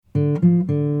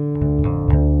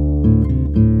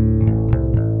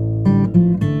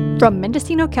From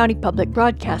Mendocino County Public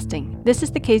Broadcasting, this is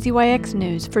the KZYX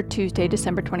News for Tuesday,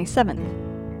 December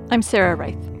 27th. I'm Sarah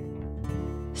Reith.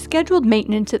 Scheduled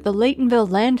maintenance at the Laytonville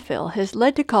landfill has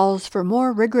led to calls for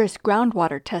more rigorous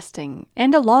groundwater testing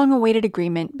and a long-awaited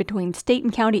agreement between state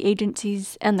and county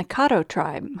agencies and the Caddo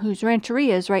tribe, whose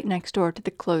rancheria is right next door to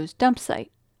the closed dump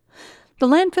site. The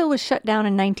landfill was shut down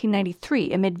in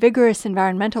 1993 amid vigorous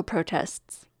environmental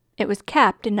protests. It was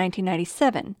capped in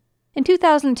 1997. In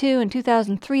 2002 and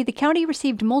 2003, the county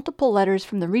received multiple letters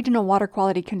from the Regional Water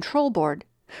Quality Control Board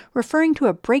referring to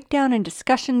a breakdown in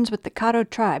discussions with the Caddo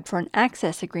tribe for an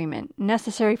access agreement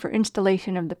necessary for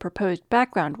installation of the proposed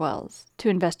background wells to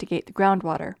investigate the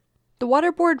groundwater. The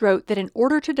Water Board wrote that in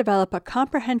order to develop a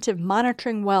comprehensive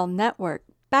monitoring well network,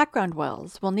 background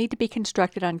wells will need to be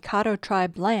constructed on Caddo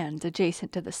tribe lands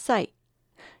adjacent to the site.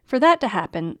 For that to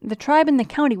happen, the tribe and the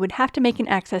county would have to make an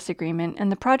access agreement,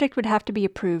 and the project would have to be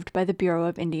approved by the Bureau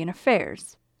of Indian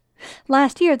Affairs.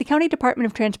 Last year, the County Department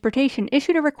of Transportation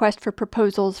issued a request for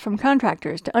proposals from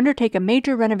contractors to undertake a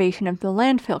major renovation of the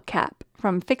landfill cap,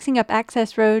 from fixing up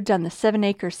access roads on the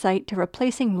 7-acre site to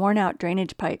replacing worn-out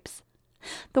drainage pipes.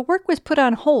 The work was put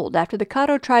on hold after the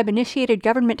Caddo tribe initiated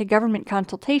government-to-government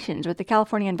consultations with the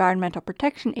California Environmental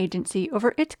Protection Agency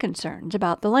over its concerns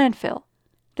about the landfill.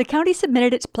 The county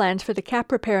submitted its plans for the cap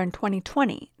repair in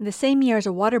 2020, the same year as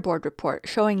a Water Board report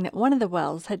showing that one of the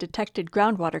wells had detected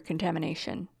groundwater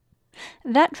contamination.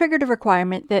 That triggered a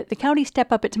requirement that the county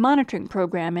step up its monitoring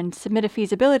program and submit a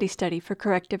feasibility study for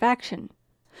corrective action.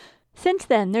 Since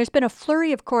then, there's been a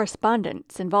flurry of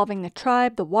correspondence involving the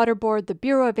tribe, the Water Board, the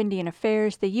Bureau of Indian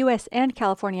Affairs, the U.S. and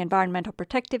California Environmental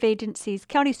Protective Agencies,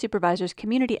 county supervisors,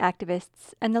 community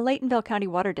activists, and the Laytonville County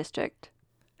Water District.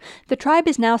 The tribe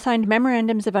has now signed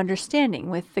memorandums of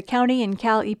understanding with the county and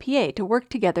Cal EPA to work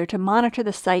together to monitor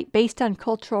the site based on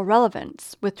cultural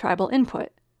relevance with tribal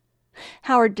input.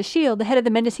 Howard DeShield, the head of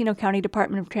the Mendocino County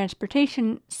Department of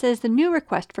Transportation, says the new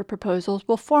request for proposals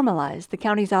will formalize the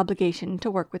county's obligation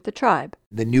to work with the tribe.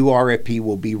 The new RFP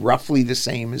will be roughly the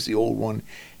same as the old one,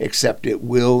 except it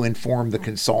will inform the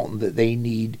consultant that they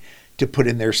need to put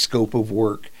in their scope of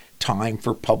work time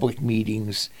for public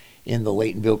meetings in the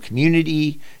Laytonville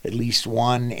community, at least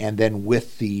one, and then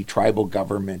with the tribal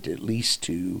government, at least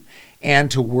two, and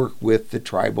to work with the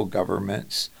tribal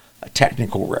government's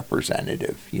technical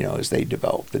representative, as they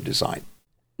develop the design.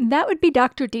 That would be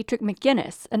Dr. Dietrich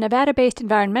McGinnis, a Nevada-based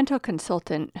environmental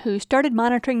consultant who started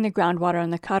monitoring the groundwater on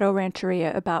the Caddo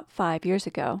Rancheria about 5 years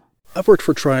ago. I've worked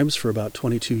for tribes for about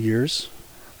 22 years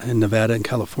in Nevada and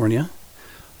California.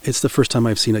 It's the first time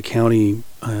I've seen a county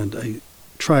and a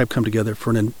tribe come together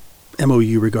for an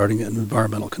MOU regarding an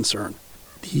environmental concern.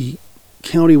 The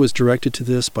county was directed to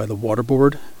this by the Water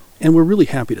Board, and we're really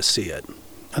happy to see it.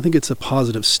 I think it's a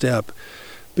positive step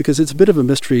because it's a bit of a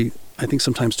mystery, I think,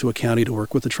 sometimes to a county to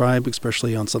work with the tribe,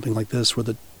 especially on something like this where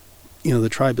the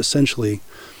tribe essentially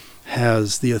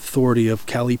has the authority of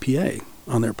Cal EPA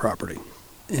on their property.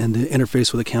 And to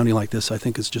interface with a county like this, I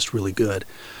think, is just really good.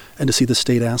 And to see the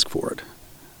state ask for it.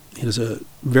 It is a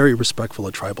very respectful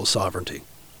of tribal sovereignty.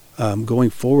 Going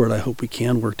forward, I hope we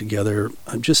can work together.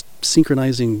 Just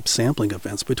synchronizing sampling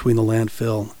events between the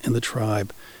landfill and the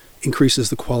tribe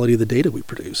increases the quality of the data we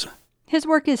produce. His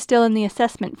work is still in the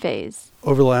assessment phase.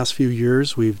 Over the last few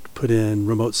years, we've put in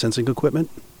remote sensing equipment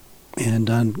and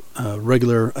done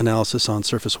regular analysis on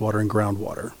surface water and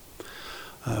groundwater.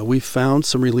 We've found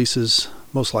some releases,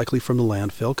 most likely from the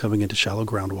landfill, coming into shallow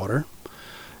groundwater,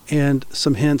 and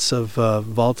some hints of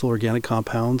volatile organic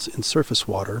compounds in surface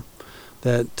water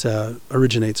that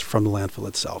originates from the landfill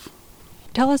itself.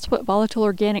 Tell us what volatile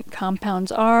organic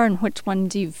compounds are and which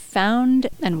ones you've found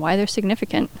and why they're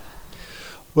significant.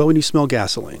 Well, when you smell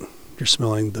gasoline, you're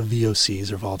smelling the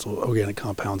VOCs, or volatile organic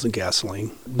compounds, in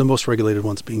gasoline. The most regulated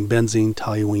ones being benzene,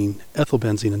 toluene,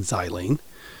 ethylbenzene, and xylene,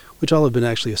 which all have been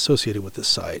actually associated with this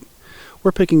site.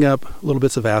 We're picking up little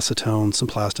bits of acetone, some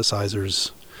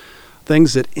plasticizers,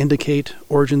 things that indicate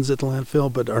origins at the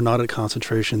landfill but are not at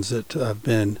concentrations that have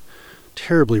been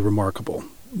terribly remarkable.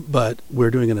 But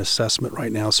we're doing an assessment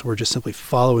right now, so we're just simply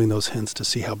following those hints to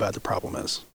see how bad the problem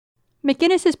is.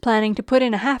 McGinnis is planning to put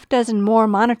in 6 more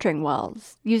monitoring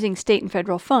wells using state and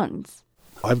federal funds.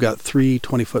 I've got 3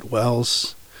 20-foot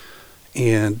wells,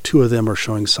 and 2 of them are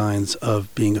showing signs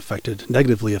of being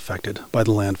negatively affected by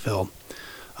the landfill.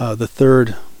 The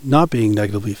third, not being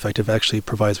negatively affected, actually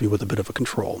provides me with a bit of a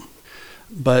control.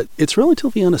 But it's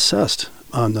relatively unassessed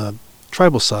on the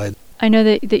tribal side. I know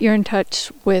that you're in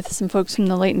touch with some folks from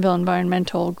the Laytonville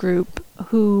Environmental Group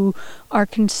who are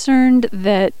concerned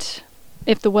that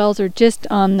if the wells are just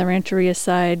on the rancheria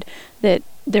side, that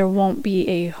there won't be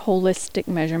a holistic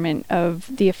measurement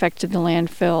of the effects of the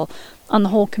landfill on the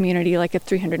whole community, like a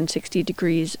 360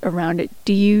 degrees around it.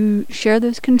 Do you share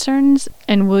those concerns,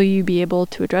 and will you be able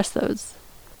to address those?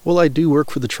 Well, I do work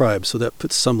for the tribe, so that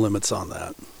puts some limits on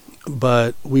that.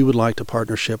 But we would like to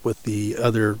partnership with the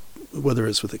other, whether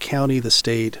it's with the county, the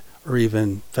state, or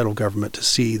even federal government, to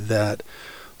see that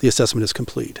the assessment is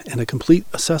complete. And a complete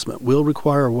assessment will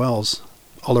require wells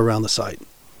all around the site.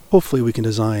 Hopefully we can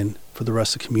design for the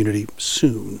rest of the community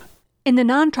soon. In the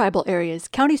non-tribal areas,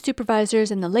 county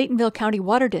supervisors in the Laytonville County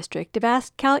Water District have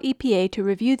asked Cal EPA to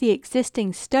review the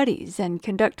existing studies and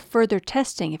conduct further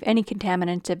testing if any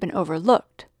contaminants have been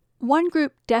overlooked. One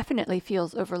group definitely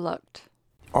feels overlooked.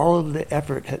 All of the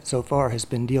effort so far has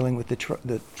been dealing with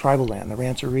the tribal land, the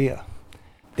rancheria.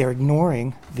 They're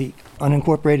ignoring the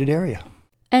unincorporated area.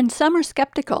 And some are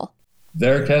skeptical.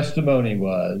 Their testimony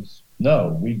was,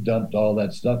 no, we dumped all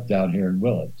that stuff down here in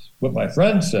Willits. What my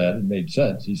friend said, it made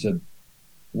sense. He said,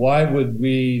 why would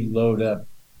we load up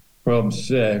Chrome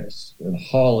 6 and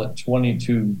haul it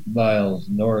 22 miles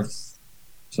north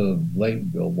to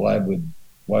Laytonville? Why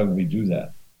would we do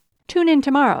that? Tune in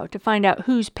tomorrow to find out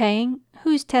who's paying,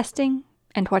 who's testing,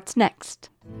 and what's next.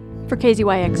 For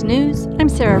KZYX News, I'm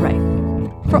Sarah Wright.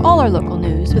 For all our local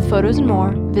news with photos and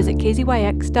more, visit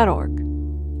kzyx.org.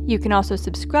 You can also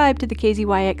subscribe to the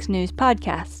KZYX News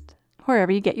podcast,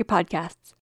 wherever you get your podcasts.